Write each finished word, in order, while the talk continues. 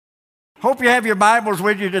Hope you have your Bibles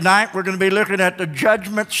with you tonight. We're going to be looking at the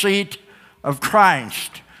judgment seat of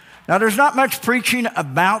Christ. Now, there's not much preaching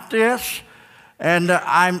about this, and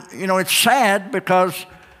it's sad because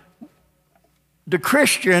the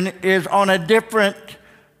Christian is on a different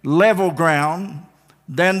level ground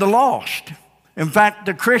than the lost. In fact,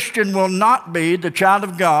 the Christian will not be, the child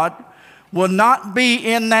of God, will not be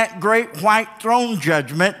in that great white throne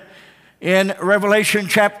judgment in Revelation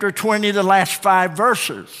chapter 20, the last 5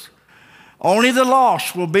 verses. Only the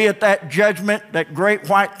lost will be at that judgment, that great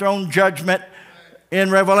white throne judgment in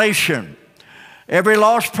Revelation. Every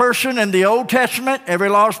lost person in the Old Testament, every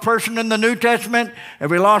lost person in the New Testament,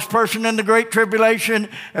 every lost person in the Great Tribulation,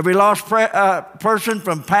 every lost person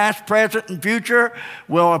from past, present, and future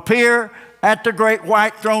will appear at the great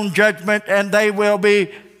white throne judgment, and they will be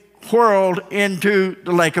whirled into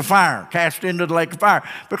the lake of fire, cast into the lake of fire,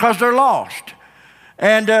 because they're lost.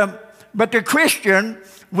 But the Christian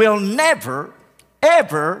will never,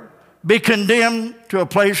 ever be condemned to a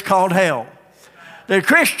place called hell. The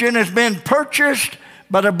Christian has been purchased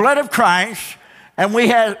by the blood of Christ, and we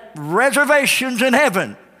have reservations in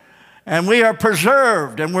heaven. And we are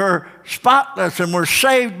preserved, and we're spotless, and we're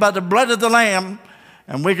saved by the blood of the Lamb,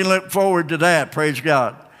 and we can look forward to that, praise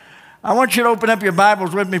God. I want you to open up your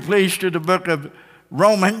Bibles with me, please, to the book of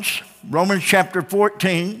Romans chapter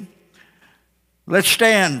 14. Let's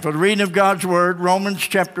stand for the reading of God's Word, Romans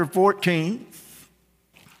chapter 14.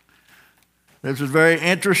 This is a very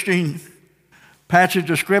interesting passage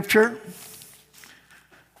of Scripture.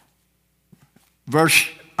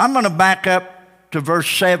 I'm going to back up to verse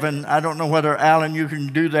 7. I don't know whether, Alan, you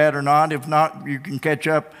can do that or not. If not, you can catch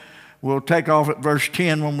up. We'll take off at verse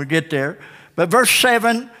 10 when we get there. But verse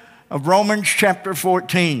 7 of Romans chapter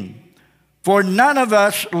 14. For none of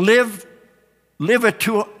us liveth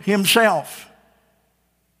to himself,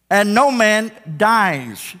 and no man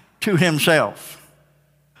dies to himself.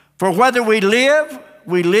 For whether we live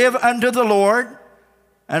unto the Lord,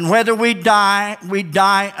 and whether we die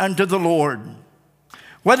unto the Lord.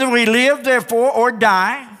 Whether we live, therefore, or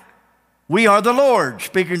die, we are the Lord,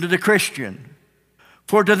 speaking to the Christian.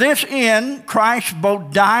 For to this end Christ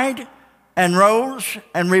both died and rose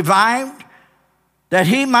and revived, that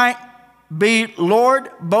he might be Lord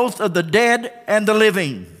both of the dead and the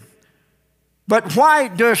living. But why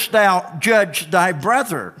dost thou judge thy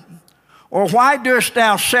brother? Or why dost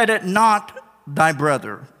thou set it not thy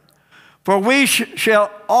brother? For we shall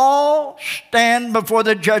all stand before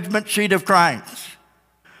the judgment seat of Christ.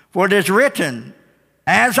 For it is written,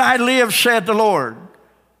 As I live, said the Lord,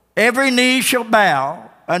 every knee shall bow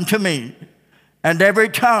unto me, and every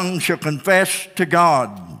tongue shall confess to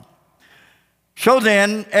God. So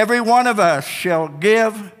then, every one of us shall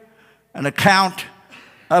give an account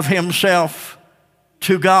of himself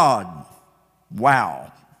to God.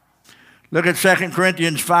 Wow. Look at 2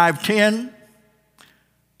 Corinthians 5:10.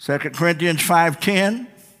 2 Corinthians 5:10.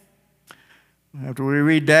 After we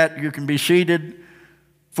read that, you can be seated.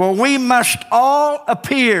 For we must all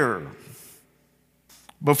appear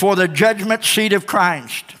before the judgment seat of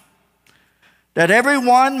Christ, that every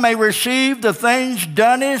one may receive the things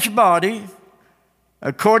done in his body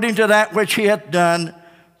according to that which he hath done,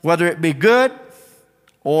 whether it be good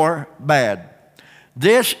or bad.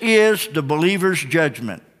 This is the believer's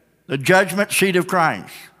judgment, the judgment seat of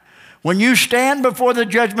Christ. When you stand before the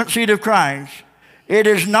judgment seat of Christ, it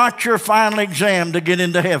is not your final exam to get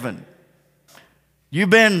into heaven. You've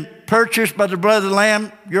been purchased by the blood of the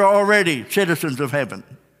Lamb. You're already citizens of heaven.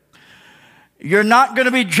 You're not going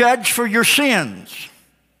to be judged for your sins.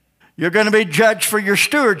 You're going to be judged for your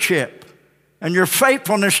stewardship and your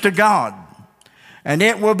faithfulness to God. And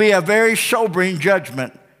it will be a very sobering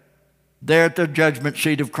judgment there at the judgment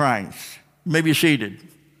seat of Christ. You may be seated.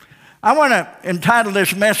 I want to entitle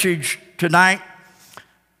this message tonight,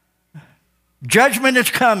 Judgment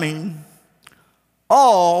is Coming,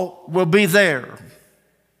 All Will Be There.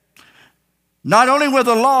 Not only will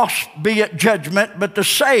the lost be at judgment, but the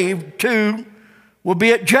saved too will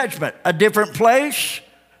be at judgment. A different place,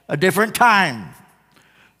 a different time.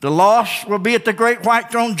 The lost will be at the great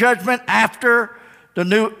white throne judgment after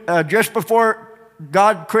just before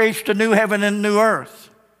God creates the new heaven and new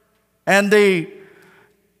earth. And the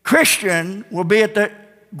Christian will be at the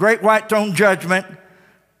great white throne judgment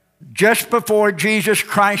just before Jesus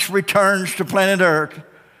Christ returns to planet earth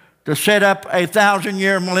to set up a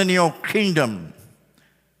 1,000-year millennial kingdom.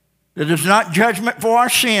 It is not judgment for our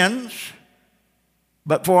sins,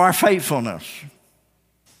 but for our faithfulness.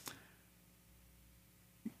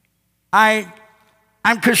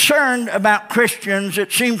 I'm concerned about Christians.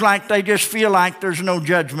 It seems like they just feel like there's no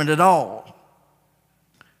judgment at all.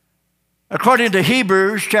 According to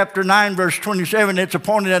Hebrews chapter 9, verse 27, it's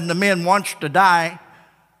appointed unto men once to die,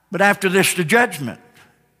 but after this the judgment.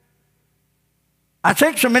 I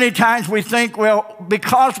think so many times we think, well,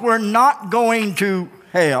 because we're not going to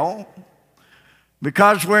hell,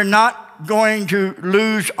 because we're not going to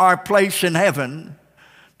lose our place in heaven,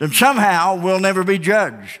 then somehow we'll never be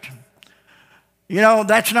judged. You know,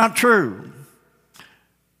 that's not true.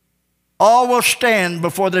 All will stand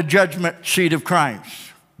before the judgment seat of Christ.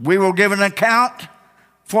 We will give an account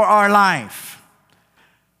for our life.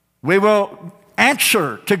 We will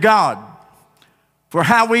answer to God for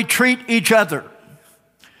how we treat each other.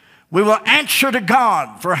 We will answer to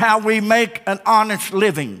God for how we make an honest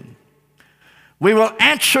living. We will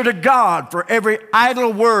answer to God for every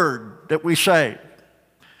idle word that we say.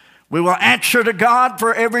 We will answer to God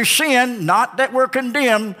for every sin, not that we're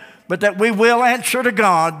condemned, but that we will answer to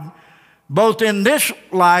God both in this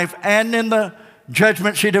life and in the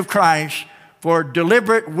judgment seat of Christ for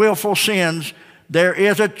deliberate, willful sins. There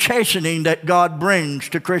is a chastening that God brings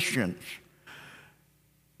to Christians.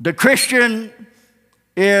 The Christian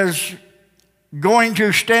is going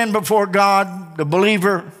to stand before God, the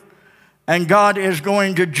believer, and God is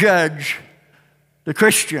going to judge the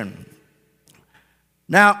Christian.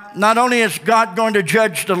 Now, not only is God going to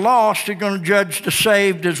judge the lost, He's going to judge the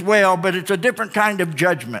saved as well, but it's a different kind of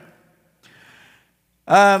judgment.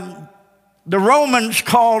 The Romans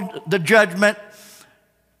called the judgment,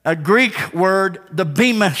 a Greek word, the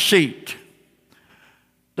bema seat.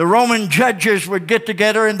 The Roman judges would get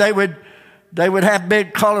together and they would have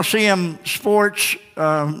big Colosseum sports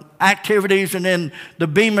activities, and in the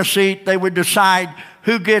bema seat they would decide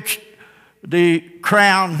who gets the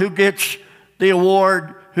crown, who gets the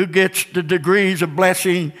award, who gets the degrees of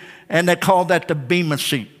blessing, and they call that the bema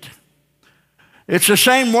seat. It's the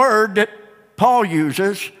same word that Paul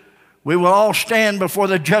uses. We will all stand before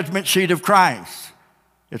the judgment seat of Christ.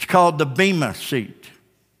 It's called the bema seat.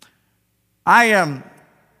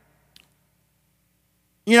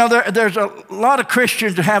 There's a lot of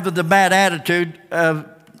Christians that have the bad attitude.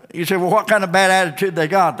 You say, well, what kind of bad attitude they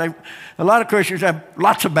got? A lot of Christians have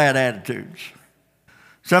lots of bad attitudes.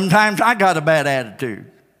 Sometimes I got a bad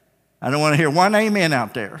attitude. I don't want to hear one amen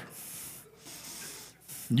out there.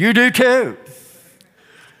 You do too.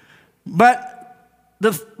 But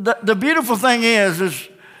the beautiful thing is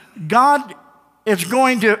God is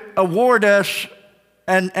going to award us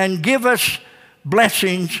and give us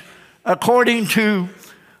blessings according to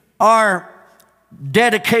our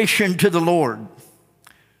dedication to the Lord.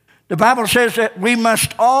 The Bible says that we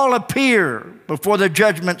must all appear before the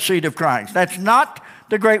judgment seat of Christ. That's not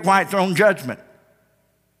the great white throne judgment.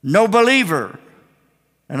 No believer,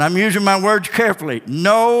 and I'm using my words carefully,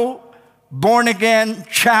 no born-again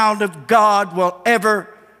child of God will ever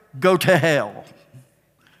go to hell.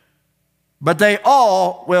 But they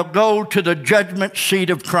all will go to the judgment seat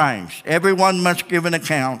of Christ. Everyone must give an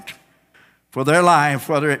account for their life,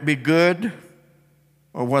 whether it be good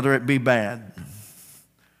or whether it be bad.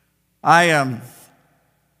 I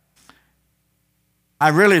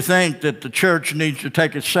really think that the church needs to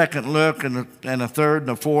take a second look and a third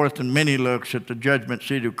and a fourth and many looks at the judgment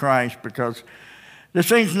seat of Christ, because this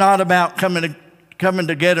thing's not about coming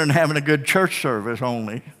together and having a good church service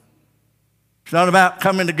only. It's not about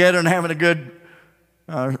coming together and having a good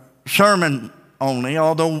sermon only,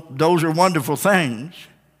 although those are wonderful things.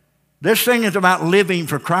 This thing is about living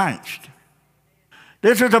for Christ.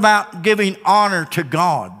 This is about giving honor to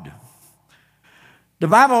God. The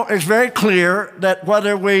Bible is very clear that while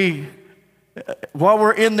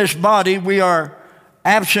we're in this body, we are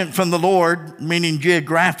absent from the Lord, meaning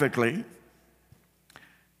geographically.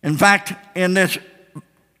 In fact, in this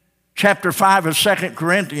chapter 5 of 2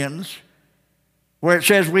 Corinthians, where it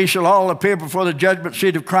says we shall all appear before the judgment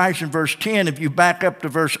seat of Christ, in verse 10, if you back up to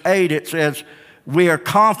verse 8, it says, we are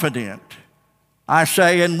confident, I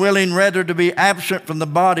say, and willing rather to be absent from the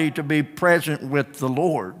body to be present with the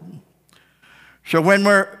Lord. So when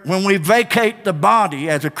we vacate the body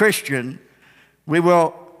as a Christian, we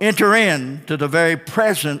will enter into the very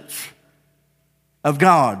presence of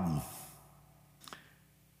God.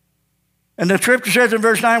 And the scripture says in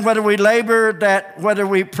verse 9, whether we labor, that whether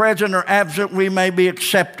we present or absent, we may be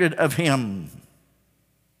accepted of Him.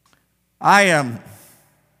 I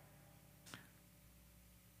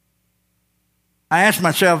asked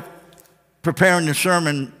myself, preparing the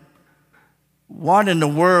sermon, what in the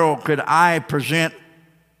world could I present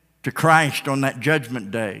to Christ on that judgment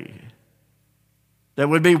day that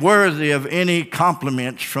would be worthy of any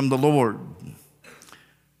compliments from the Lord?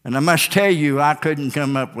 And I must tell you, I couldn't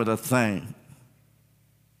come up with a thing.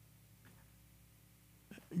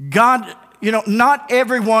 God not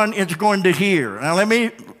everyone is going to hear. Now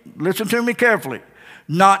listen to me carefully.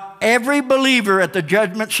 Not every believer at the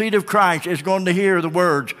judgment seat of Christ is going to hear the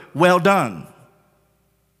words, "Well done,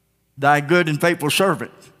 thy good and faithful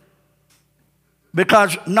servant."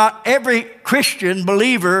 Because not every Christian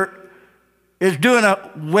believer is doing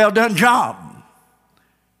a well done job.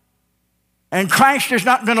 And Christ is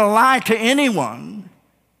not going to lie to anyone.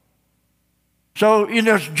 So,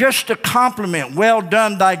 it's just a compliment. "Well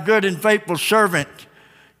done, thy good and faithful servant.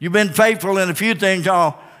 You've been faithful in a few things.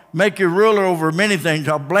 I'll make you ruler over many things.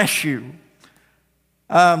 I'll bless you."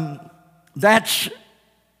 That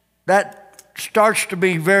starts to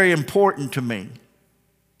be very important to me.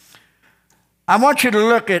 I want you to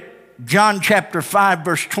look at John chapter 5,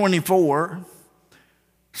 verse 24.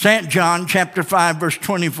 St. John chapter 5, verse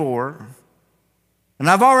 24. And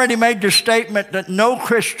I've already made the statement that no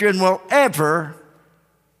Christian will ever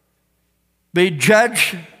be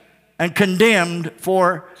judged and condemned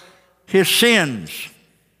for his sins.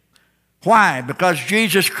 Why? Because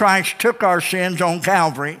Jesus Christ took our sins on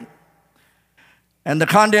Calvary, and the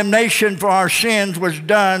condemnation for our sins was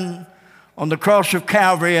done on the cross of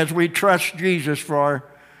Calvary as we trust Jesus for our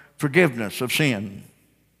forgiveness of sin.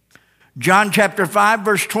 John chapter 5,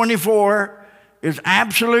 verse 24 is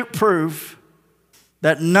absolute proof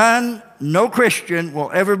that no Christian will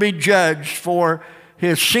ever be judged for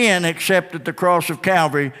his sin except at the cross of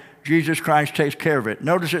Calvary. Jesus Christ takes care of it.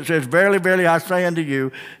 Notice it says, "Verily, verily, I say unto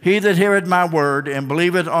you, he that heareth my word and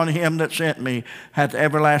believeth on him that sent me hath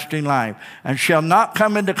everlasting life, and shall not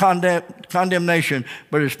come into condemnation,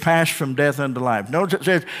 but is passed from death unto life." Notice it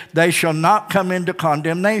says, "They shall not come into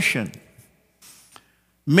condemnation,"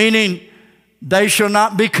 meaning they shall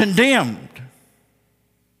not be condemned.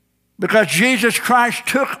 Because Jesus Christ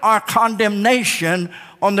took our condemnation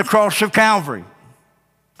on the cross of Calvary.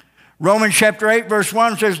 Romans chapter 8, verse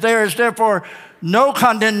 1 says, "There is therefore no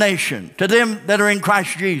condemnation to them that are in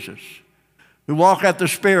Christ Jesus, who walk after the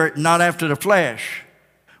Spirit and not after the flesh."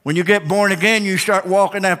 When you get born again, you start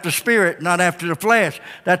walking after the Spirit, not after the flesh.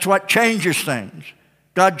 That's what changes things.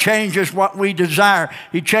 God changes what we desire.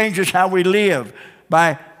 He changes how we live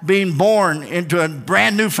by being born into a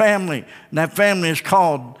brand new family. And that family is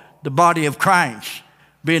called the body of Christ,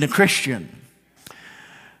 being a Christian.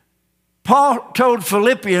 Paul told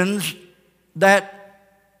Philippians that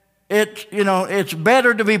it's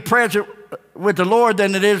better to be present with the Lord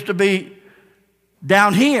than it is to be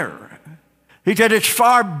down here. He said it's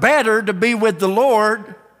far better to be with the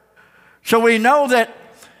Lord. So we know that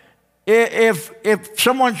if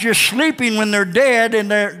someone's just sleeping when they're dead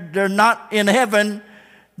and they're not in heaven,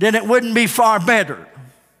 then it wouldn't be far better.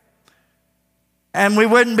 And we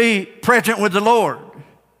wouldn't be present with the Lord.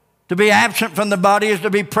 To be absent from the body is to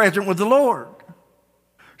be present with the Lord.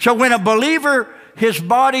 So when a believer, his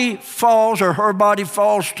body falls or her body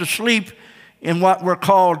falls to sleep in what we're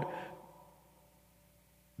called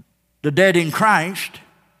the dead in Christ,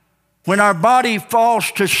 when our body falls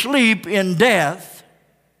to sleep in death,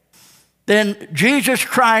 then Jesus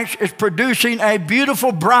Christ is producing a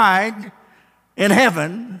beautiful bride in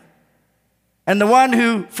heaven. And the one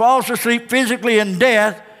who falls asleep physically in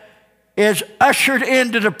death is ushered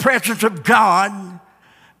into the presence of God,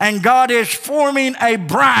 and God is forming a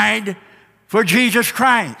bride for Jesus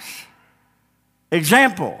Christ.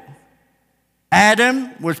 Example,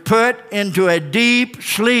 Adam was put into a deep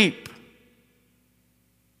sleep,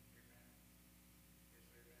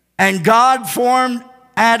 and God formed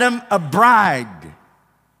Adam a bride.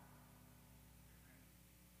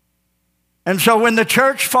 And so when the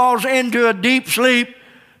church falls into a deep sleep,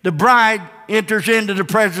 the bride enters into the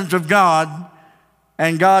presence of God,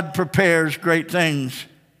 and God prepares great things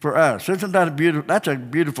for us. Isn't that that's a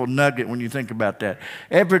beautiful nugget when you think about that.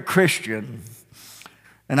 Every Christian,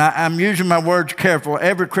 and I'm using my words careful,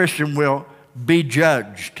 every Christian will be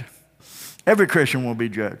judged. Every Christian will be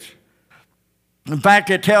judged. In fact,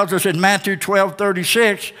 it tells us in Matthew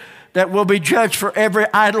 12:36 that we'll be judged for every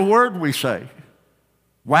idle word we say.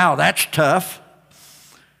 Wow, that's tough.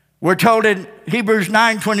 We're told in Hebrews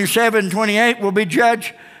 9:27-28 we'll be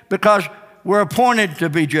judged because we're appointed to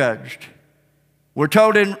be judged. We're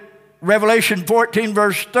told in Revelation 14,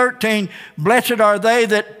 verse 13, "Blessed are they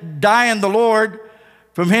that die in the Lord.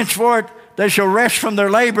 From henceforth they shall rest from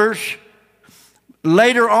their labors.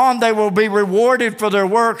 Later on they will be rewarded for their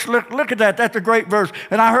works." Look at that. That's a great verse.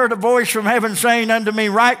 "And I heard a voice from heaven saying unto me,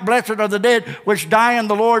 Right, blessed are the dead which die in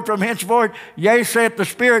the Lord from henceforth. Yea, saith the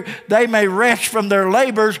Spirit, they may rest from their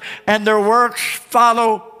labors, and their works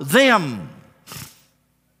follow them."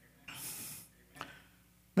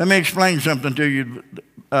 Let me explain something to you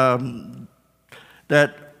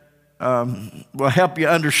that will help you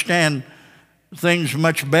understand things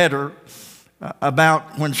much better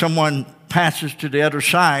about when someone passes to the other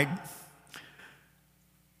side.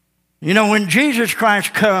 You know, when Jesus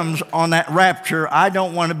Christ comes on that rapture, I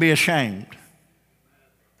don't want to be ashamed.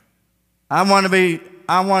 I don't want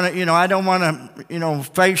to,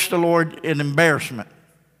 face the Lord in embarrassment.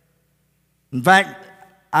 In fact,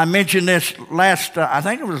 I mentioned this I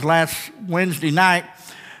think it was last Wednesday night.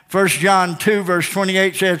 1 John 2, verse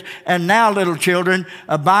 28 says, "And now, little children,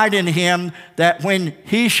 abide in him, that when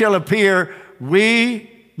he shall appear, we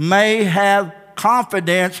may have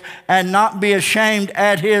confidence and not be ashamed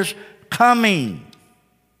at his coming."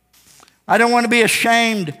 I don't want to be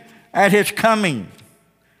ashamed at his coming.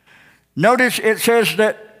 Notice it says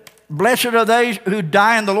that blessed are they who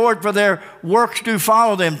die in the Lord, for their works do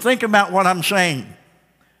follow them. Think about what I'm saying.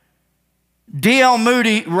 D.L.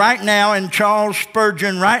 Moody right now and Charles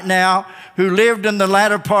Spurgeon right now, who lived in the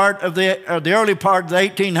latter part of the early part of the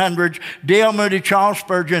 1800s, D.L. Moody, Charles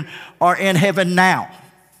Spurgeon, are in heaven now.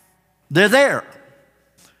 They're there.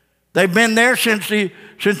 They've been there since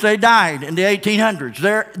they died in the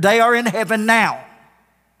 1800s. They are in heaven now.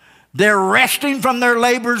 They're resting from their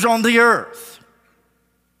labors on the earth.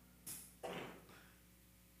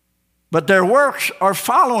 But their works are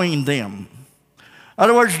following them. In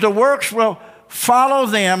other words, the works will follow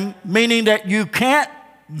them, meaning that you can't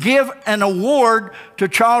give an award to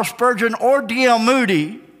Charles Spurgeon or D.L.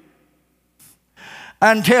 Moody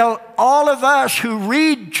until all of us who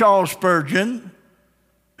read Charles Spurgeon,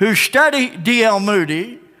 who study D.L.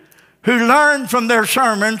 Moody, who learn from their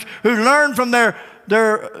sermons, who learn from their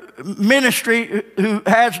ministry, who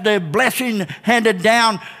has the blessing handed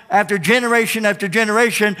down after generation,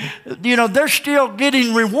 they're still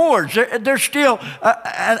getting rewards. There's still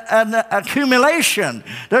an accumulation.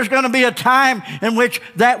 There's going to be a time in which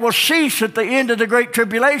that will cease at the end of the Great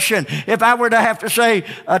Tribulation. If I were to have to say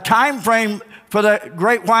a time frame for the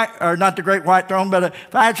great white, or not the great white throne, but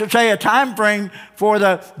if I had to say a time frame for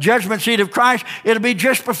the judgment seat of Christ, it'll be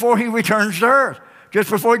just before he returns to earth. Just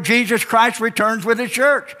before Jesus Christ returns with his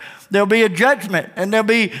church. There'll be a judgment, and there'll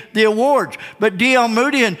be the awards. But D.L.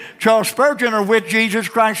 Moody and Charles Spurgeon are with Jesus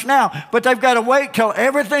Christ now. But they've got to wait till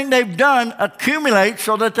everything they've done accumulates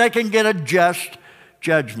so that they can get a just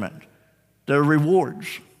judgment. Their rewards.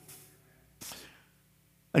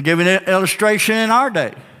 I'll give you an illustration in our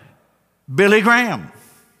day. Billy Graham.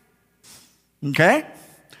 Okay?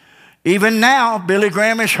 Even now, Billy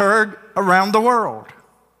Graham is heard around the world.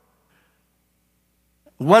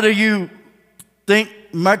 Whether you think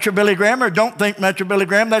much of Billy Graham or don't think much of Billy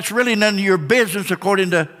Graham, that's really none of your business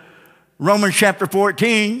according to Romans chapter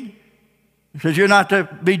 14. It says you're not to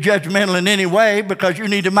be judgmental in any way because you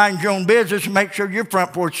need to mind your own business and make sure your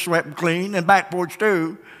front porch is swept clean and back porch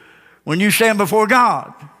too when you stand before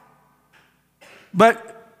God. But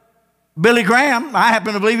Billy Graham, I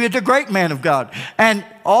happen to believe he's a great man of God. And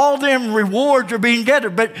all them rewards are being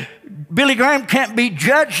gathered. But Billy Graham can't be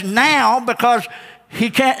judged now because he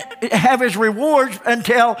can't have his rewards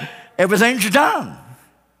until everything's done.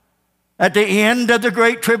 At the end of the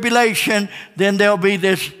Great Tribulation, then there'll be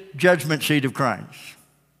this judgment seat of Christ.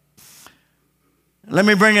 Let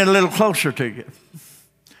me bring it a little closer to you.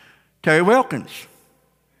 Terry Wilkins.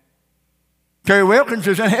 Terry Wilkins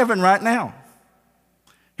is in heaven right now.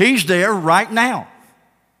 He's there right now.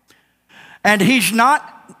 And he's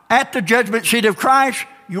not at the judgment seat of Christ.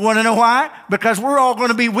 You want to know why? Because we're all going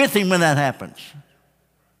to be with him when that happens.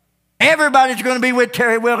 Everybody's going to be with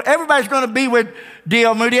Terry Wilkins. Everybody's going to be with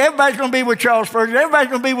D.L. Moody. Everybody's going to be with Charles Spurgeon. Everybody's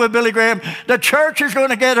going to be with Billy Graham. The church is going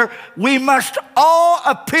to gather. We must all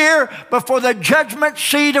appear before the judgment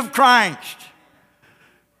seat of Christ.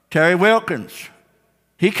 Terry Wilkins,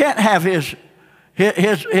 he can't have his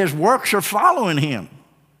works are following him.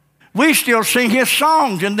 We still sing his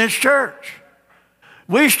songs in this church.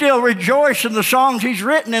 We still rejoice in the songs he's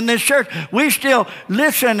written in this church. We still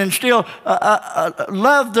listen and still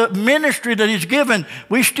love the ministry that he's given.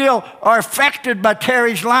 We still are affected by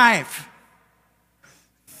Terry's life.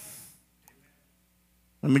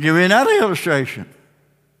 Let me give you another illustration.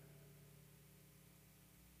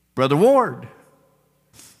 Brother Ward.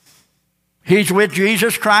 He's with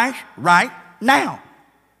Jesus Christ right now.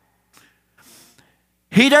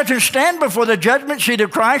 He doesn't stand before the judgment seat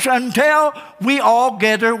of Christ until we all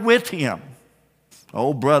gather with him.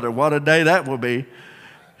 Oh, brother, what a day that will be.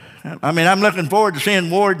 I mean, I'm looking forward to seeing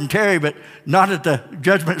Ward and Terry, but not at the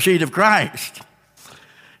judgment seat of Christ.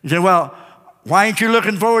 You say, well, why ain't you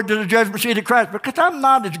looking forward to the judgment seat of Christ? Because I'm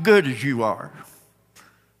not as good as you are.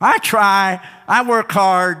 I try, I work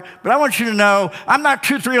hard, but I want you to know I'm not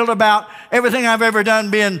too thrilled about everything I've ever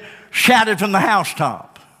done being shouted from the housetop.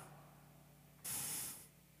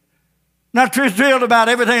 Not thrilled about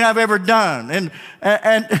everything I've ever done. And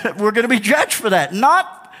we're going to be judged for that.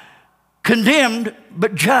 Not condemned,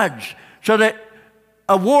 but judged. So that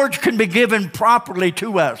awards can be given properly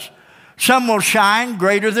to us. Some will shine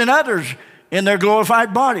greater than others in their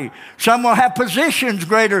glorified body. Some will have positions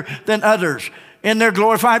greater than others in their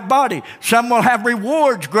glorified body. Some will have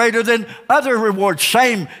rewards greater than other rewards.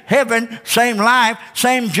 Same heaven, same life,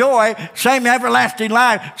 same joy, same everlasting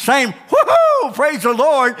life, same woohoo, praise the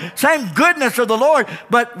Lord, same goodness of the Lord,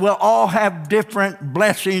 but we'll all have different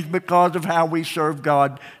blessings because of how we serve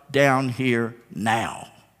God down here now.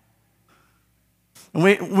 And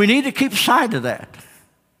we need to keep sight of that.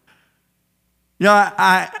 You know,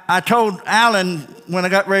 I told Alan when I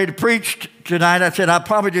got ready to preach tonight, I said I'll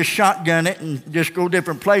probably just shotgun it and just go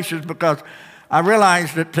different places because I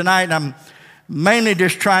realized that tonight I'm mainly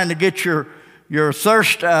just trying to get your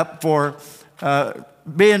thirst up for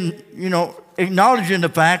being, acknowledging the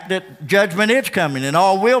fact that judgment is coming and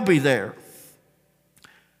all will be there.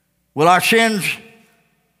 Will our sins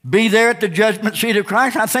be there at the judgment seat of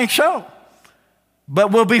Christ? I think so.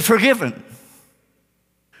 But we'll be forgiven.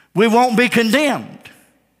 We won't be condemned.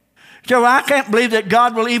 So I can't believe that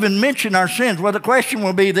God will even mention our sins. Well, the question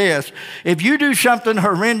will be this. If you do something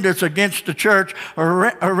horrendous against the church or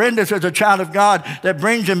horrendous as a child of God that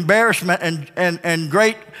brings embarrassment and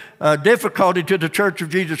great difficulty to the church of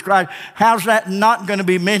Jesus Christ, how's that not going to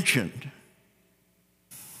be mentioned?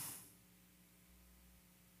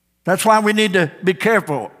 That's why we need to be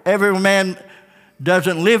careful. Every man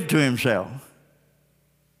doesn't live to himself.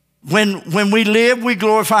 When we live, we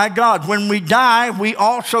glorify God. When we die, we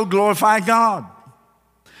also glorify God.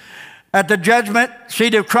 At the judgment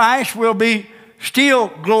seat of Christ, we'll be still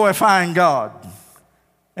glorifying God.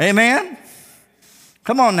 Amen?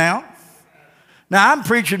 Come on now. Now, I'm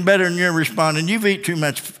preaching better than you're responding. You've eaten too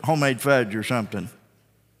much homemade fudge or something.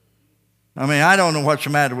 I mean, I don't know what's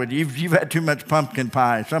the matter with you. You've had too much pumpkin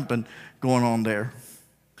pie, something going on there.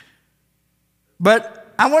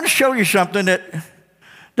 But I want to show you something that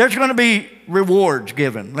there's going to be rewards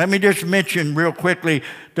given. Let me just mention real quickly,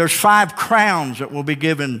 there's 5 crowns that will be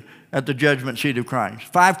given at the judgment seat of Christ.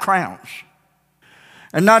 5 crowns.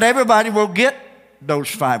 And not everybody will get those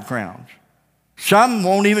 5 crowns. Some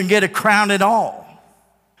won't even get a crown at all.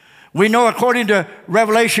 We know according to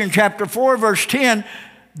Revelation chapter 4, verse 10,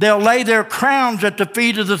 they'll lay their crowns at the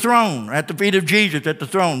feet of the throne, at the feet of Jesus, at the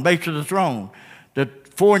throne, base of the throne. The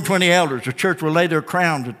 24 elders, the church will lay their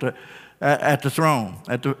crowns at the throne,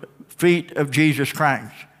 at the feet of Jesus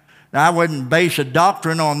Christ. Now, I wouldn't base a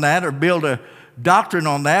doctrine on that or build a doctrine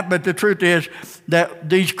on that, but the truth is that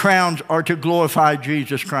these crowns are to glorify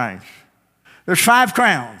Jesus Christ. There's 5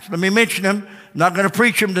 crowns. Let me mention them. I'm not going to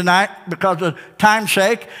preach them tonight because of time's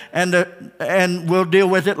sake, and we'll deal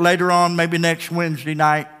with it later on, maybe next Wednesday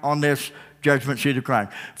night on this judgment seat of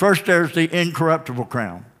Christ. First, there's the incorruptible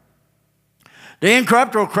crown. The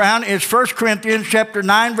incorruptible crown is 1 Corinthians chapter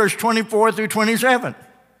 9, verse 24 through 27.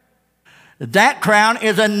 That crown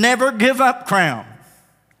is a never give up crown.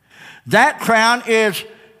 That crown is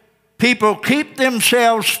people keep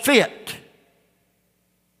themselves fit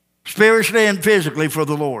spiritually and physically for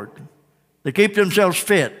the Lord. They keep themselves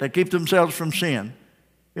fit. They keep themselves from sin.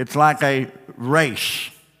 It's like a race.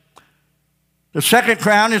 The second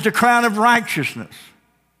crown is the crown of righteousness.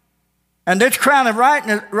 And this crown of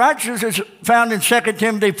righteousness is found in 2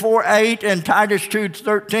 Timothy 4:8 and Titus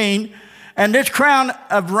 2:13. And this crown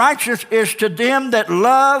of righteousness is to them that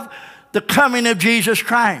love the coming of Jesus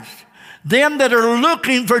Christ. Them that are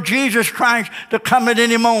looking for Jesus Christ to come at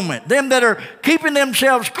any moment. Them that are keeping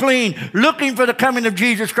themselves clean, looking for the coming of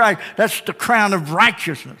Jesus Christ. That's the crown of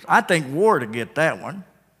righteousness. I think Ward will get that one.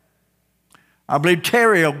 I believe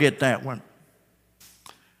Terry will get that one.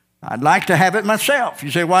 I'd like to have it myself.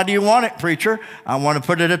 You say, why do you want it, preacher? I want to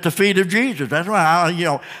put it at the feet of Jesus. That's why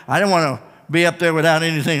I don't want to be up there without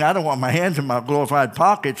anything. I don't want my hands in my glorified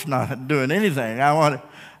pockets not doing anything. I want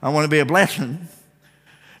to be a blessing.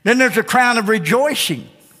 Then there's the crown of rejoicing.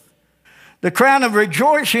 The crown of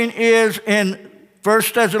rejoicing is in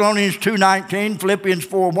 1 Thessalonians 2:19, Philippians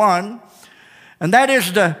 4:1, and that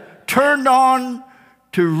is the turned on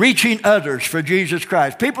to reaching others for Jesus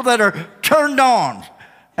Christ. People that are turned on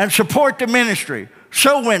and support the ministry,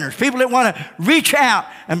 soul winners, people that want to reach out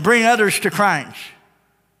and bring others to Christ.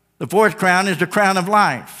 The fourth crown is the crown of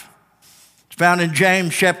life. It's found in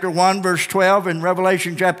James chapter 1, verse 12, and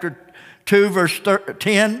Revelation chapter 2, verse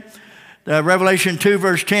 10. Revelation 2,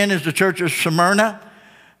 verse 10 is the church of Smyrna,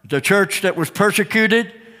 the church that was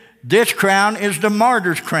persecuted. This crown is the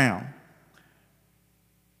martyr's crown.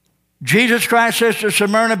 Jesus Christ says to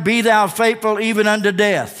Smyrna, be thou faithful even unto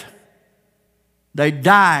death. They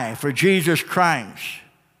die for Jesus Christ.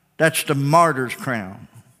 That's the martyr's crown.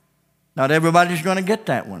 Not everybody's going to get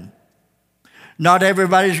that one. Not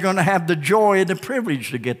everybody's going to have the joy and the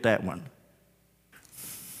privilege to get that one.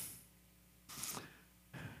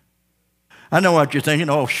 I know what you're thinking.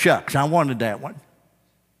 Oh, shucks, I wanted that one.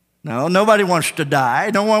 No, nobody wants to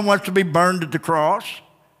die. No one wants to be burned at the cross.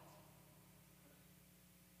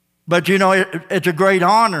 But you know, it's a great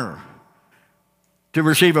honor to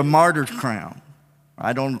receive a martyr's crown.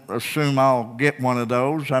 I don't assume I'll get one of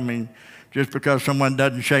those. I mean, just because someone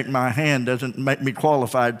doesn't shake my hand doesn't make me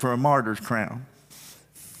qualified for a martyr's crown.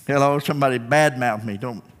 Hello, somebody badmouth me.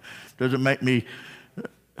 Doesn't make me,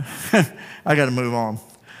 I got to move on.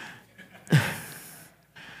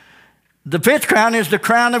 The fifth crown is the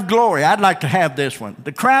crown of glory. I'd like to have this one.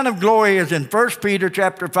 The crown of glory is in 1 Peter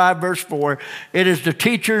chapter 5, verse 4. It is the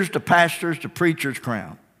teachers, the pastors, the preacher's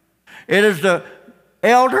crown. It is the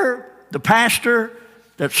elder, the pastor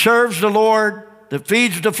that serves the Lord, that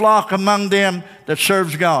feeds the flock among them, that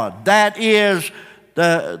serves God. That is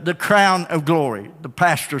the crown of glory, the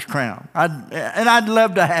pastor's crown. I'd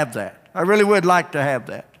love to have that. I really would like to have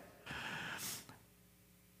that.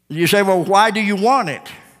 You say, well, why do you want it?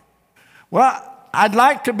 Well, I'd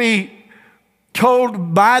like to be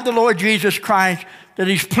told by the Lord Jesus Christ that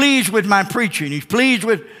He's pleased with my preaching. He's pleased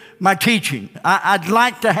with my teaching. I'd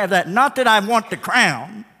like to have that. Not that I want the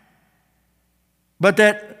crown, but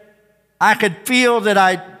that I could feel that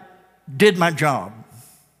I did my job.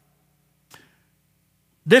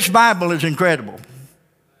 This Bible is incredible.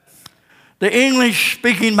 The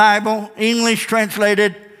English-speaking Bible, English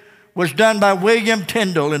translated, was done by William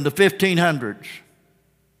Tyndale in the 1500s.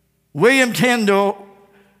 William Tyndale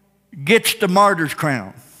gets the martyr's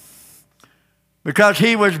crown because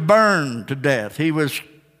he was burned to death. He was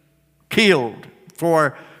killed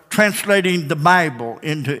for translating the Bible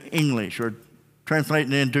into English or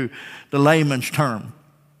translating it into the layman's term.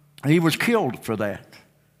 He was killed for that.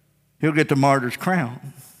 He'll get the martyr's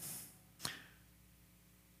crown.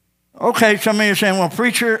 Okay, some of you are saying, well,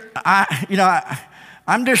 preacher,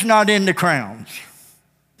 I'm just not into crowns.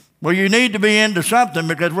 Well, you need to be into something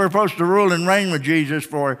because we're supposed to rule and reign with Jesus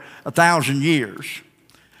for 1,000 years.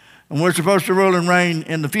 And we're supposed to rule and reign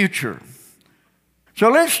in the future. So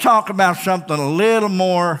let's talk about something a little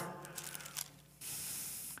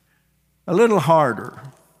harder.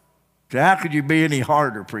 So how could you be any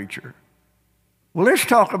harder, preacher? Well, let's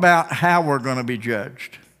talk about how we're going to be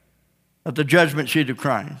judged at the judgment seat of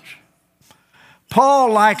Christ.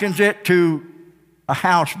 Paul likens it to a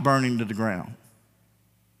house burning to the ground.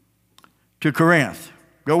 To Corinth.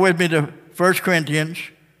 Go with me to 1 Corinthians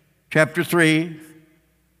chapter 3,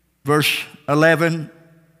 verse 11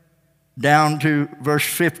 down to verse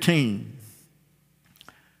 15.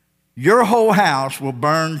 Your whole house will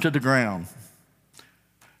burn to the ground.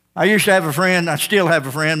 I used to have a friend, I still have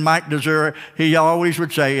a friend, Mike DeZura. He always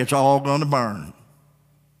would say, it's all going to burn.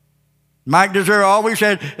 Mike DeZura always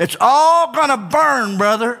said, it's all going to burn,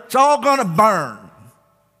 brother. It's all going to burn.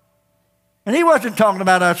 And he wasn't talking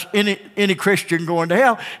about us, any Christian going to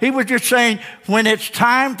hell. He was just saying, when it's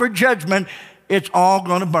time for judgment, it's all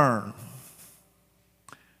going to burn.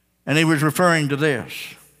 And he was referring to this.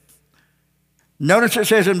 Notice it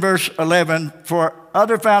says in verse 11, for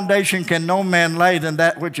other foundation can no man lay than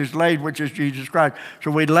that which is laid, which is Jesus Christ. So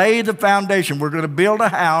we lay the foundation. We're going to build a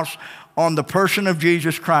house on the person of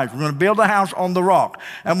Jesus Christ. We're going to build a house on the rock.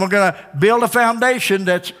 And we're going to build a foundation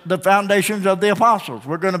that's the foundations of the apostles.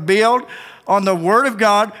 We're going to build on the Word of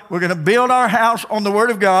God. We're going to build our house on the Word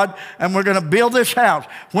of God, and we're going to build this house.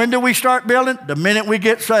 When do we start building? The minute we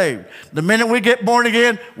get saved. The minute we get born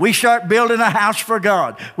again, we start building a house for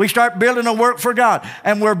God. We start building a work for God.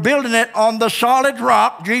 And we're building it on the solid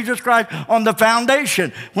rock, Jesus Christ, on the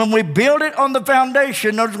foundation. When we build it on the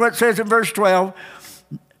foundation, notice what it says in verse 12.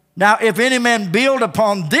 Now, if any man build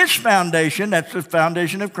upon this foundation, that's the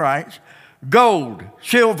foundation of Christ, gold,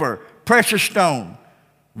 silver, precious stone,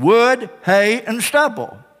 wood, hay, and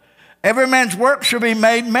stubble. Every man's work shall be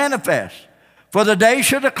made manifest, for the day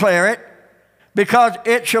shall declare it, because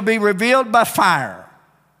it shall be revealed by fire.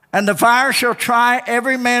 And the fire shall try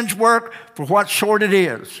every man's work for what sort it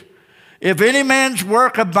is. If any man's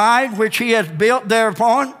work abide which he has built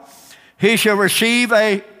thereupon, he shall receive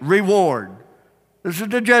a reward. This is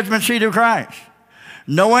the judgment seat of Christ.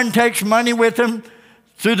 No one takes money with him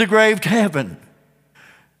through the grave to heaven.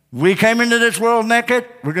 We came into this world naked,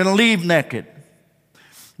 we're going to leave naked.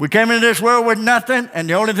 We came into this world with nothing, and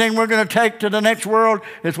the only thing we're going to take to the next world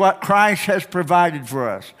is what Christ has provided for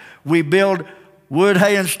us. We build wood,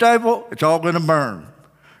 hay, and stubble, it's all going to burn.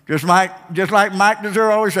 Just like Mike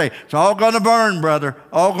DeZura always say, it's all going to burn, brother,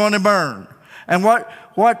 all going to burn. And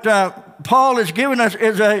what Paul is giving us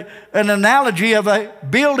is an analogy of a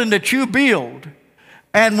building that you build.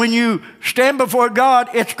 And when you stand before God,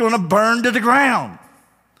 it's going to burn to the ground.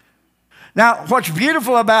 Now, what's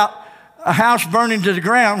beautiful about a house burning to the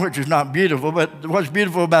ground, which is not beautiful, but what's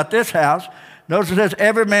beautiful about this house, notice it says,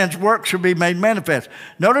 every man's work shall be made manifest.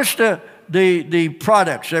 Notice the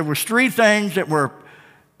products. There was 3 things that were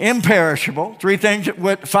imperishable, 3 things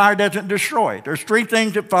that fire doesn't destroy. There's 3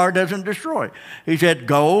 things that fire doesn't destroy. He said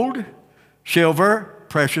gold, silver,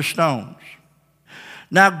 precious stones.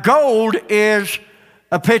 Now, gold is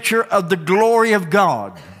a picture of the glory of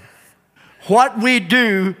God. What we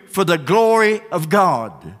do for the glory of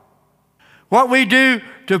God. What we do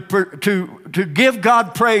to give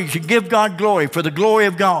God praise and give God glory for the glory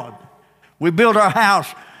of God. We build our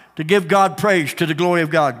house to give God praise to the glory of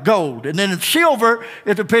God. Gold. And then silver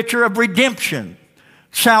is a picture of redemption,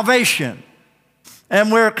 salvation.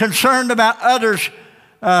 And we're concerned about others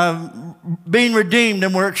being redeemed,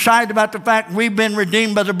 and we're excited about the fact we've been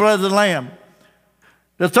redeemed by the blood of the Lamb.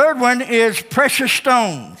 The third one is precious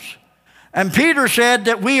stones. And Peter said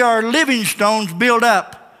that we are living stones built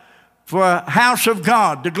up for a house of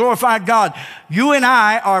God, to glorify God. You and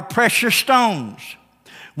I are precious stones.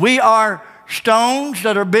 We are stones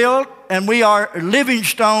that are built, and we are living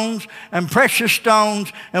stones and precious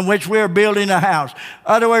stones in which we are building a house. In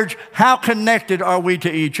other words, how connected are we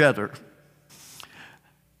to each other?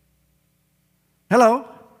 Hello?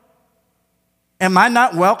 Am I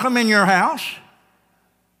not welcome in your house?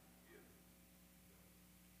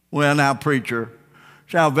 Well, now, preacher,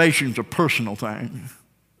 salvation's a personal thing.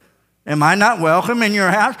 Am I not welcome in your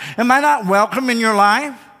house? Am I not welcome in your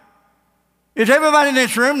life? Is everybody in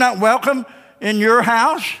this room not welcome in your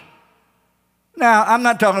house? Now, I'm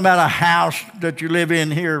not talking about a house that you live in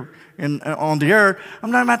here on the earth.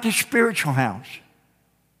 I'm talking about the spiritual house.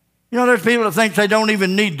 You know, there's people that think they don't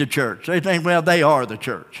even need the church. They think, well, they are the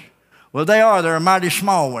church. Well, they are. They're a mighty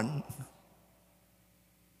small one.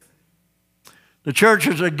 The church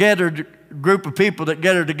is a gathered group of people that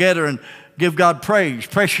gather together and give God praise,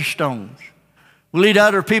 precious stones. We lead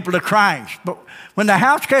other people to Christ. But when the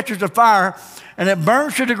house catches a fire and it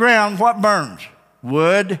burns to the ground, what burns?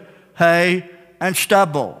 Wood, hay, and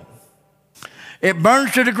stubble. It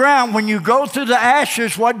burns to the ground. When you go through the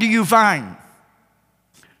ashes, what do you find?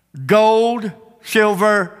 Gold,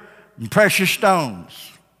 silver, and precious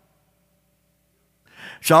stones.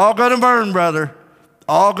 It's all going to burn, brother.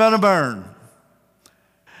 All going to burn.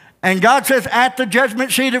 And God says at the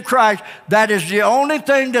judgment seat of Christ, that is the only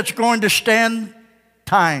thing that's going to stand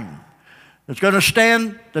time. It's going to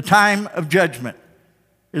stand the time of judgment,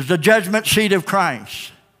 is the judgment seat of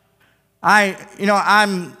Christ.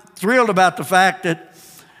 I'm thrilled about the fact that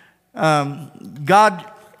God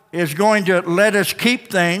is going to let us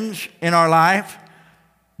keep things in our life,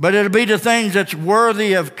 but it'll be the things that's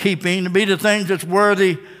worthy of keeping, it'll be the things that's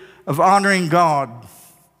worthy of honoring God.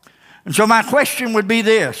 And so my question would be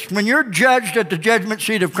this. When you're judged at the judgment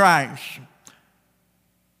seat of Christ,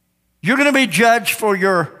 you're going to be judged for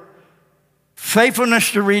your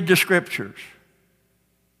faithfulness to read the Scriptures.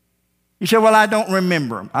 You say, well, I don't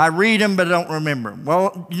remember them. I read them, but I don't remember them.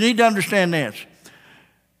 Well, you need to understand this.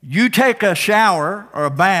 You take a shower or a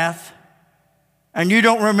bath, and you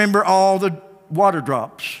don't remember all the water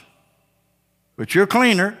drops. But you're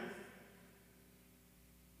cleaner.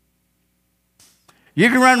 You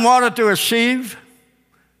can run water through a sieve,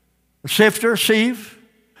 a sifter, sieve,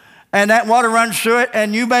 and that water runs through it,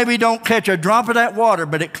 and you maybe don't catch a drop of that water,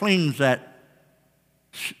 but it cleans that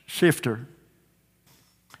sifter.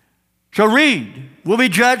 So read. We'll be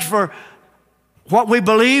judged for what we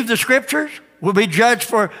believe, the Scriptures. We'll be judged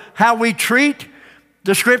for how we treat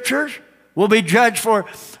the Scriptures. We'll be judged for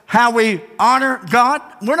how we honor God.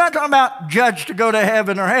 We're not talking about judged to go to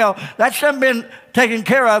heaven or hell. That's been taken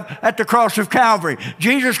care of at the cross of Calvary.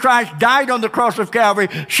 Jesus Christ died on the cross of Calvary,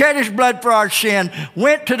 shed his blood for our sin,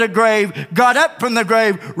 went to the grave, got up from the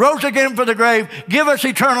grave, rose again from the grave, give us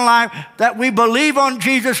eternal life. That we believe on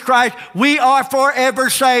Jesus Christ, we are forever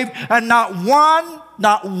saved, and not one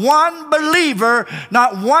believer,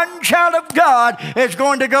 not one child of God is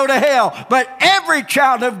going to go to hell. But every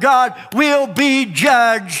child of God will be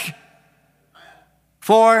judged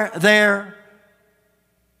for their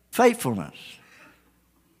faithfulness.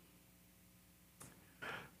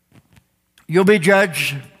 You'll be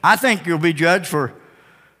judged, I think you'll be judged for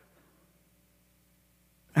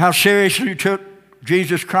how seriously you took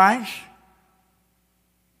Jesus Christ.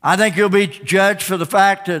 I think you'll be judged for the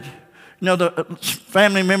fact that You know, the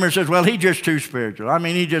family member says, well, he's just too spiritual. I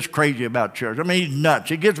mean, he's just crazy about church. I mean, he's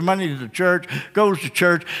nuts. He gives money to the church, goes to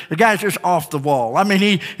church. The guy's just off the wall. I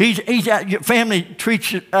mean, your family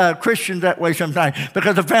treats Christians that way sometimes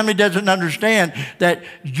because the family doesn't understand that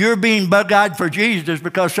you're being bug-eyed for Jesus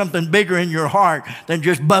because something bigger in your heart than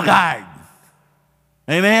just bug-eyed.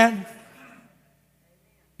 Amen?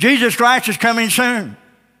 Jesus Christ is coming soon.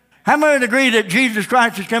 How many would agree that Jesus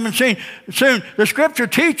Christ is coming soon? The Scripture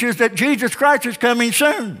teaches that Jesus Christ is coming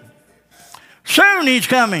soon. Soon He's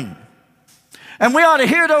coming. And we ought to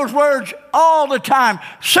hear those words all the time.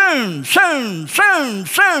 Soon, soon, soon,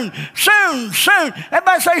 soon, soon, soon.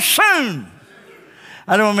 Everybody say soon.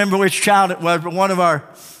 I don't remember which child it was, but one of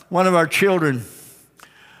our children,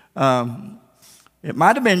 it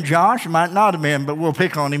might have been Josh, it might not have been, but we'll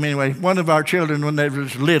pick on him anyway. One of our children, when they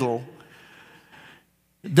was little,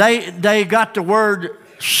 they got the word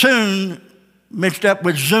soon mixed up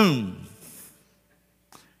with Zoom.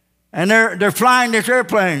 And they're flying this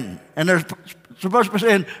airplane, and they're supposed to be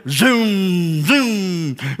saying zoom,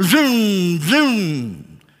 zoom, zoom,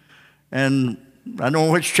 zoom. And I don't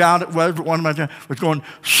know which child it was, but one of my children was going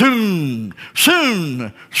soon,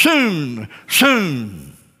 soon, soon,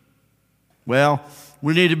 soon. Well,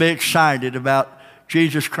 we need to be excited about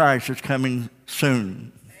Jesus Christ is coming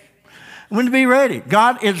soon. We need to be ready.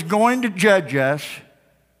 God is going to judge us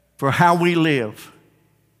for how we live.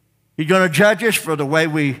 He's going to judge us for the way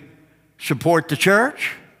we support the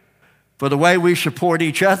church, for the way we support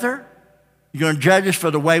each other. He's going to judge us for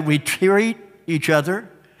the way we treat each other.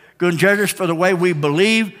 He's going to judge us for the way we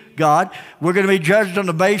believe God. We're going to be judged on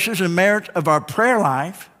the basis and merit of our prayer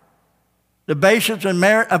life, the basis and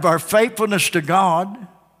merit of our faithfulness to God.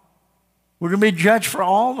 We're going to be judged for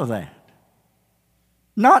all of that.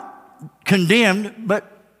 Not condemned,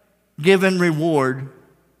 but given reward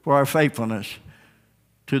for our faithfulness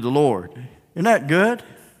to the Lord. Isn't that good?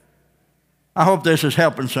 I hope this is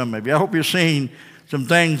helping some of you. I hope you're seeing some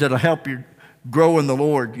things that will help you grow in the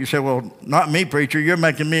Lord. You say, well, not me, preacher. You're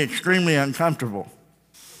making me extremely uncomfortable.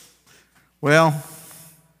 Well,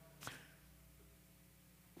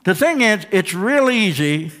 the thing is, it's real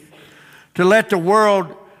easy to let the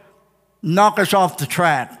world knock us off the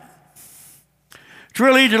track. It's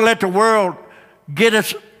real easy to let the world get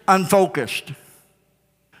us unfocused.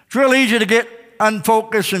 It's real easy to get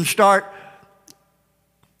unfocused and start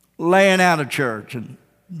laying out of church and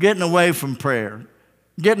getting away from prayer,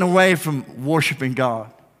 getting away from worshiping God.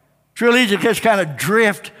 It's real easy to just kind of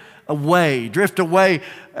drift away,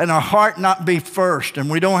 and our heart not be first, and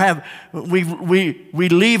we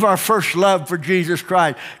leave our first love for Jesus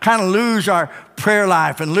Christ, kind of lose our prayer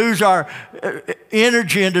life and lose our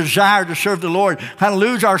energy and desire to serve the Lord, kind of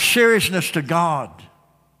lose our seriousness to God.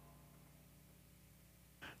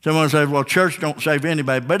 Someone says, well, church don't save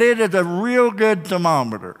anybody, but it is a real good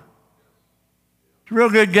thermometer. It's a real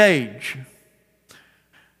good gauge.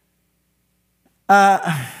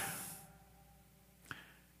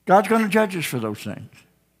 God's going to judge us for those things.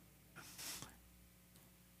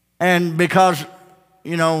 And because,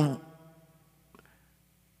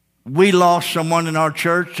 we lost someone in our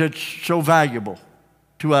church that's so valuable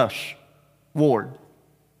to us, Ward.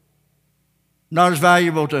 Not as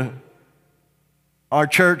valuable to our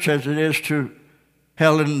church as it is to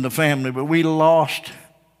Helen and the family, but we lost.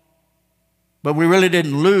 But we really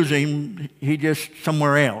didn't lose him. He just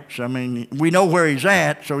somewhere else. I mean, we know where he's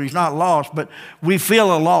at, so he's not lost, but we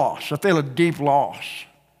feel a loss. I feel a deep loss.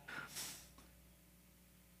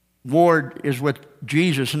 Ward is with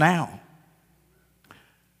Jesus now.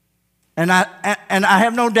 And I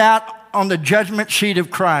have no doubt on the judgment seat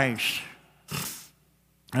of Christ.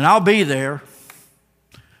 And I'll be there.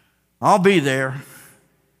 I'll be there.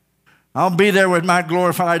 I'll be there with my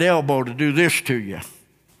glorified elbow to do this to you.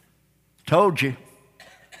 Told you.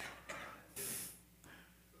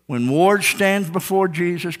 When Ward stands before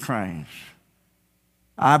Jesus Christ,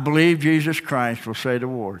 I believe Jesus Christ will say to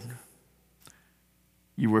Ward,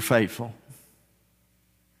 you were faithful.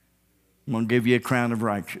 I'm going to give you a crown of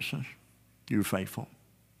righteousness. You were faithful.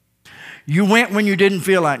 You went when you didn't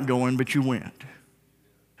feel like going, but you went.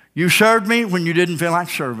 You served me when you didn't feel like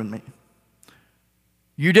serving me.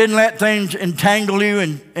 You didn't let things entangle you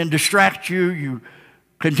and distract you. You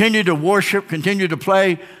continued to worship, continued to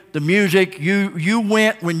play the music. You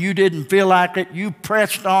went when you didn't feel like it. You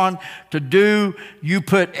pressed on to do. You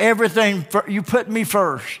put everything, you put me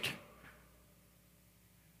first.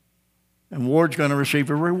 And Ward's going to receive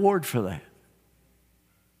a reward for that.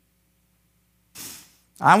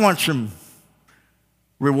 I want some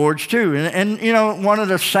rewards too. And one of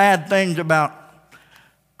the sad things about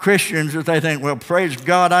Christians is they think, well, praise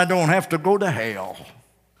God, I don't have to go to hell.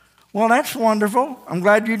 Well, that's wonderful. I'm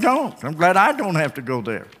glad you don't. I'm glad I don't have to go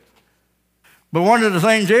there. But one of the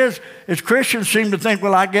things is Christians seem to think,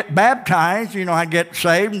 well, I get baptized. I get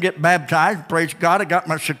saved and get baptized. Praise God, I got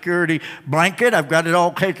my security blanket. I've got it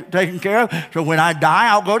all taken care of. So when I die,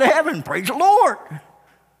 I'll go to heaven. Praise the Lord.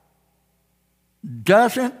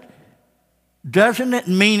 Doesn't it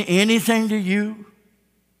mean anything to you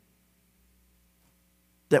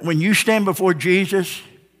that when you stand before Jesus,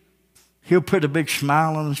 He'll put a big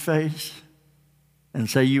smile on His face and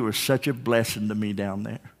say, you were such a blessing to me down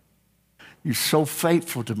there. You're so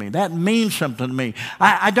faithful to me. That means something to me.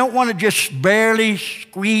 I don't want to just barely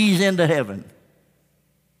squeeze into heaven.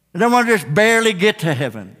 I don't want to just barely get to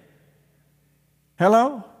heaven.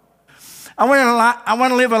 Hello? I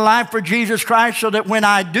want to live a life for Jesus Christ so that when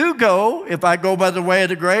I do go, if I go by the way of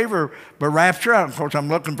the grave or by rapture, of course I'm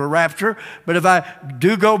looking for rapture, but if I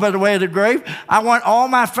do go by the way of the grave, I want all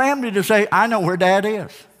my family to say, I know where Dad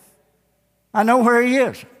is. I know where he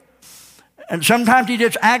is. And sometimes he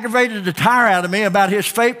just aggravated the tire out of me about his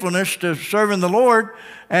faithfulness to serving the Lord.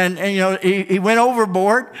 And he went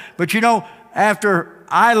overboard. But after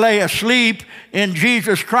I lay asleep in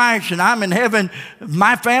Jesus Christ and I'm in heaven,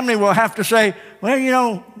 my family will have to say, well,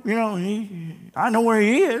 I know where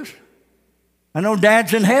he is. I know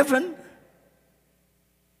Dad's in heaven.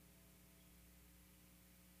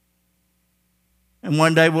 And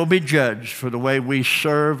one day we'll be judged for the way we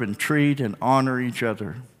serve and treat and honor each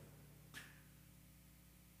other.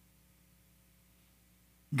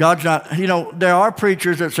 God's not, there are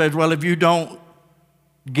preachers that says, well, if you don't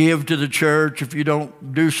give to the church, if you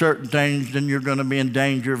don't do certain things, then you're going to be in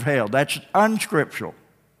danger of hell. That's unscriptural.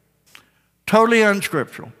 Totally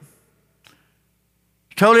unscriptural.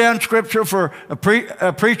 Totally unscriptural for a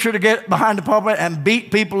preacher to get behind the pulpit and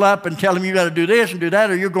beat people up and tell them you got to do this and do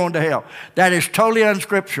that or you're going to hell. That is totally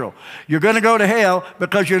unscriptural. You're going to go to hell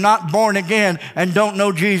because you're not born again and don't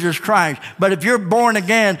know Jesus Christ. But if you're born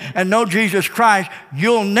again and know Jesus Christ,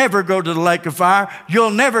 you'll never go to the lake of fire.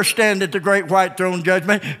 You'll never stand at the great white throne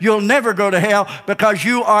judgment. You'll never go to hell because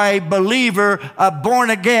you are a believer, a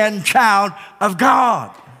born again child of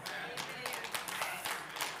God.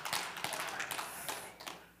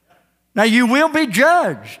 Now, you will be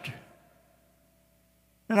judged.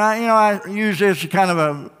 And I use this kind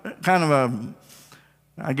of a,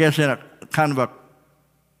 I guess in a kind of a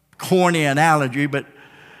corny analogy, but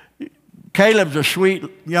Caleb's a sweet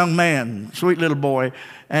young man, sweet little boy,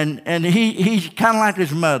 and he's kind of like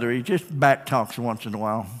his mother. He just back talks once in a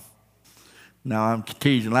while. No, I'm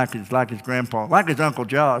teasing, like his grandpa, like his Uncle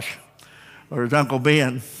Josh or his Uncle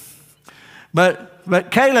Ben.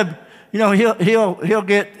 But Caleb, he'll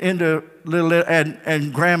get into little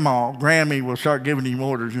and Grammy will start giving him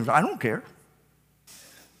orders. And I don't care.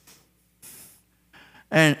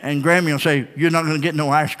 And Grammy will say, you're not going to get no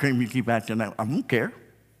ice cream. You keep acting that. I don't care.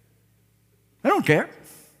 I don't care.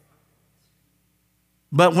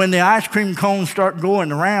 But when the ice cream cones start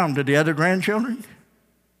going around to the other grandchildren,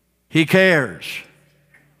 he cares.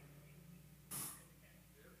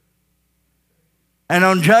 And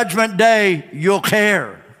on Judgment Day, you'll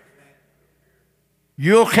care.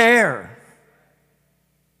 You'll care.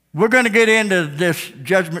 We're going to get into this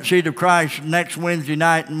judgment seat of Christ next Wednesday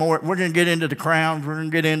night and more. We're going to get into the crowns. We're going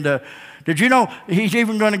to get into, did you know he's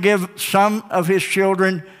even going to give some of his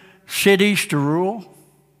children cities to rule?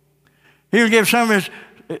 He's going to give some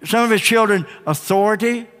of his children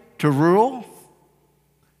authority to rule.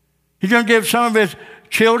 He's going to give some of his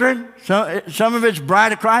children, some of his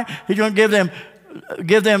bride of Christ, he's going to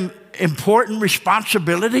give them important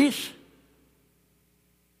responsibilities.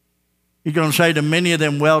 He's going to say to many of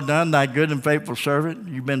them, well done, thy good and faithful servant.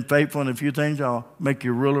 You've been faithful in a few things. I'll make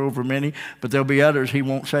you ruler over many. But there'll be others he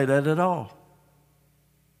won't say that at all.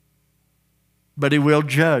 But he will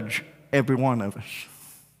judge every one of us.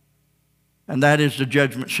 And that is the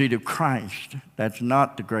judgment seat of Christ. That's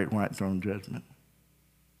not the great white throne judgment.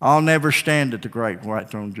 I'll never stand at the great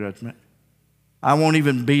white throne judgment. I won't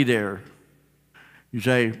even be there. You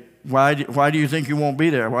say, why do you think you won't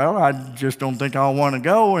be there? Well, I just don't think I'll want to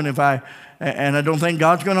go, and I don't think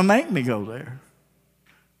God's going to make me go there.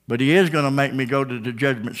 But he is going to make me go to the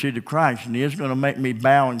judgment seat of Christ, and he is going to make me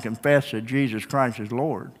bow and confess that Jesus Christ is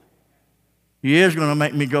Lord. He is going to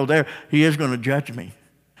make me go there. He is going to judge me.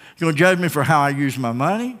 He's going to judge me for how I use my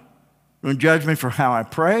money. He's going to judge me for how I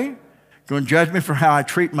pray. He's going to judge me for how I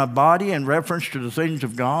treat my body in reference to the things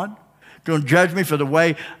of God. He's going to judge me for the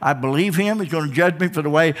way I believe him. He's going to judge me for the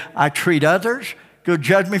way I treat others. He's going to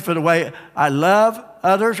judge me for the way I love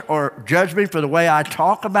others or judge me for the way I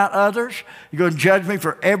talk about others. He's going to judge me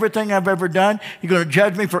for everything I've ever done. He's going to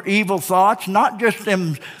judge me for evil thoughts, not just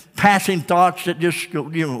them passing thoughts that just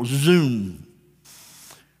go, zoom,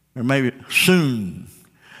 or maybe soon.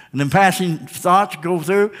 And then passing thoughts go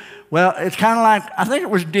through. Well, it's kind of like, I think it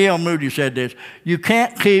was D.L. Moody said this, you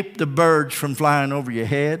can't keep the birds from flying over your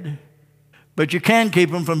head, but you can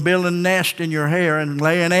keep them from building a nest in your hair and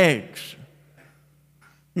laying eggs.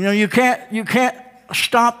 You can't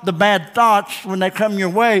stop the bad thoughts when they come your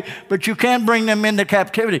way, but you can bring them into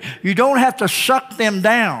captivity. You don't have to suck them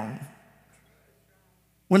down.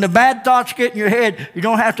 When the bad thoughts get in your head, you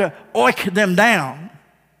don't have to oink them down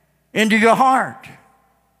into your heart.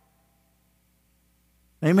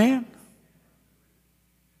 Amen?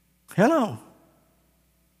 Hello.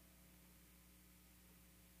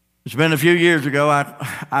 It's been a few years ago.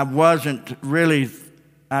 I was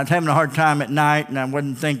having a hard time at night, and I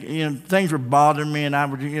wasn't thinking, things were bothering me, and I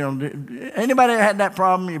was, anybody that had that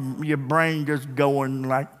problem, your brain just going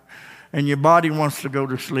and your body wants to go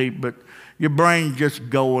to sleep, but your brain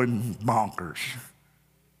just going bonkers.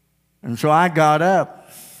 And so I got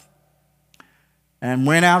up and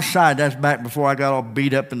went outside. That's back before I got all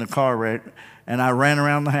beat up in the car wreck, and I ran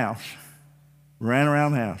around the house. Ran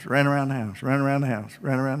around the house, ran around the house, ran around the house,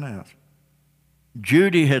 ran around the house.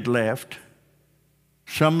 Judy had left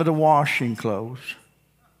some of the washing clothes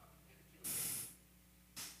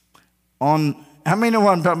on, how many know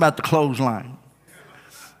what I'm talking about, the clothesline?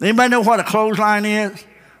 Anybody know what a clothesline is?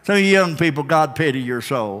 Some of you young people, God pity your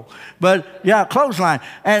soul. But yeah, clothesline.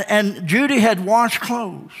 And Judy had washed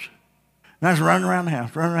clothes. And I was running around the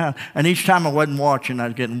house, running around. And each time I wasn't watching, I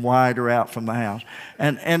was getting wider out from the house.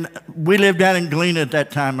 And we lived down in Galena at that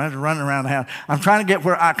time. I was running around the house. I'm trying to get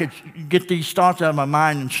where I could get these thoughts out of my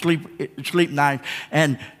mind and sleep nice.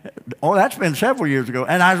 And, that's been several years ago.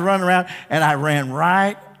 And I was running around, and I ran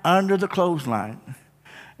right under the clothesline.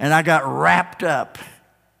 And I got wrapped up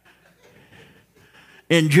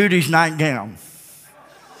in Judy's nightgown.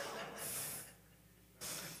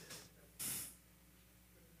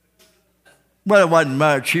 Well, it wasn't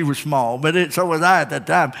much. She was small, but so was I at that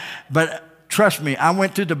time. But trust me, I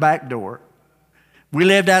went through the back door. We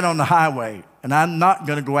lived out on the highway, and I'm not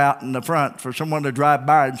going to go out in the front for someone to drive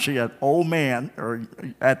by and see an old man, or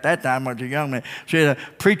at that time I was a young man, see a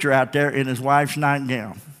preacher out there in his wife's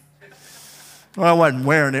nightgown. Well, I wasn't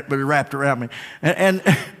wearing it, but it wrapped around me. And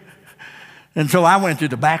so I went through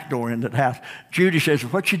the back door into the house. Judy says,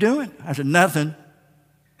 "What you doing?" I said, "Nothing.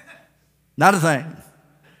 Not a thing."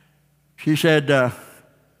 She said,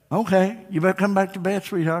 "Okay, you better come back to bed,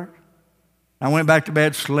 sweetheart." I went back to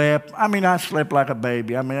bed, slept. I slept like a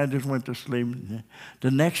baby. I just went to sleep.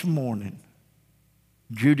 The next morning,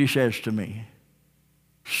 Judy says to me,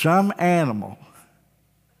 "Some animal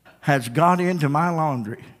has got into my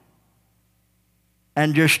laundry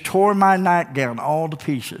and just tore my nightgown all to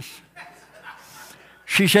pieces."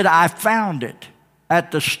 She said, "I found it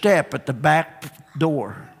at the step at the back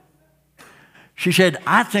door." She said,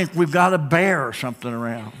 "I think we've got a bear or something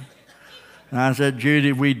around." And I said,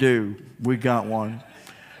 "Judy, we do. We got one.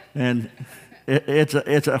 And it's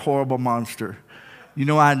a horrible monster."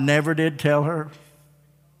 I never did tell her.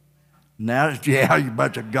 Now, yeah, you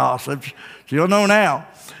bunch of gossips. She'll know now.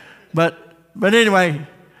 But anyway,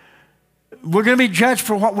 we're going to be judged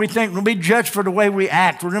for what we think. We're going to be judged for the way we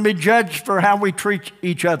act. We're going to be judged for how we treat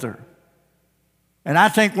each other. And I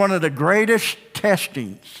think one of the greatest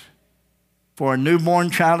testings for a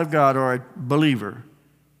newborn child of God or a believer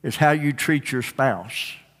is how you treat your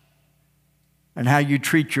spouse, and how you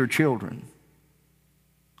treat your children,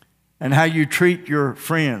 and how you treat your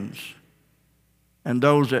friends and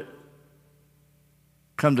those that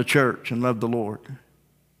come to church and love the Lord.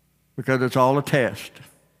 Because it's all a test.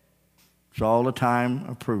 It's all a time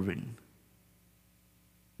of proving.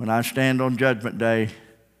 When I stand on Judgment Day,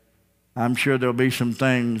 I'm sure there'll be some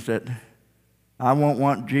things that I won't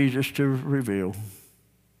want Jesus to reveal,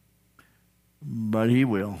 but He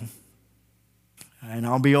will. And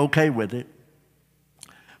I'll be okay with it.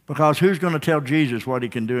 Because who's going to tell Jesus what He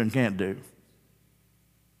can do and can't do?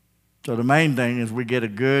 So the main thing is we get a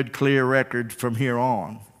good, clear record from here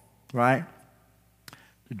on, right?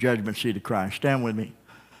 The judgment seat of Christ. Stand with me.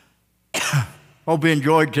 Hope you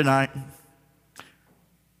enjoyed tonight.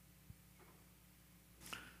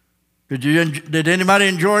 Did anybody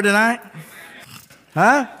enjoy tonight?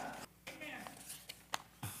 Huh?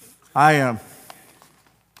 I am.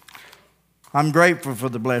 I'm grateful for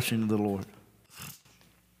the blessing of the Lord.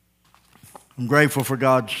 I'm grateful for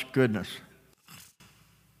God's goodness.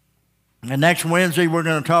 And next Wednesday, we're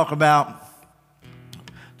going to talk about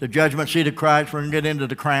the judgment seat of Christ. We're going to get into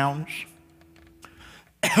the crowns.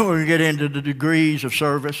 We're going to get into the degrees of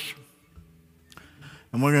service.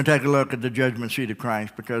 And we're going to take a look at the judgment seat of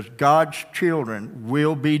Christ, because God's children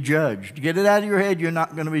will be judged. Get it out of your head, you're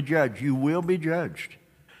not going to be judged. You will be judged.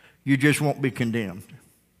 You just won't be condemned.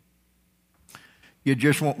 You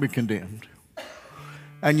just won't be condemned.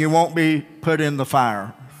 And you won't be put in the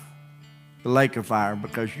fire, the lake of fire,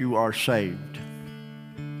 because you are saved.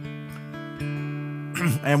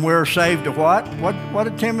 And we're saved to what? What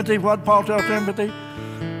did Paul tell Timothy?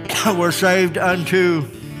 We're saved unto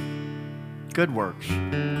good works.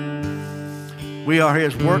 We are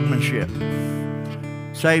his workmanship,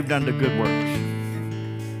 saved unto good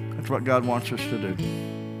works. That's what God wants us to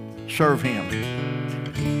do. Serve him.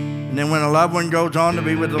 And then when a loved one goes on to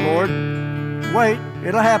be with the Lord, wait,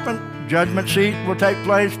 it'll happen. Judgment seat will take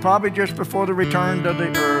place probably just before the return to the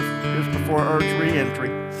earth, just before earth's re-entry.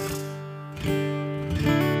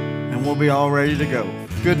 And we'll be all ready to go.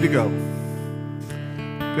 Good to go.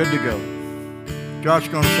 Good to go. Josh's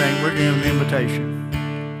going to sing. We're giving him an invitation.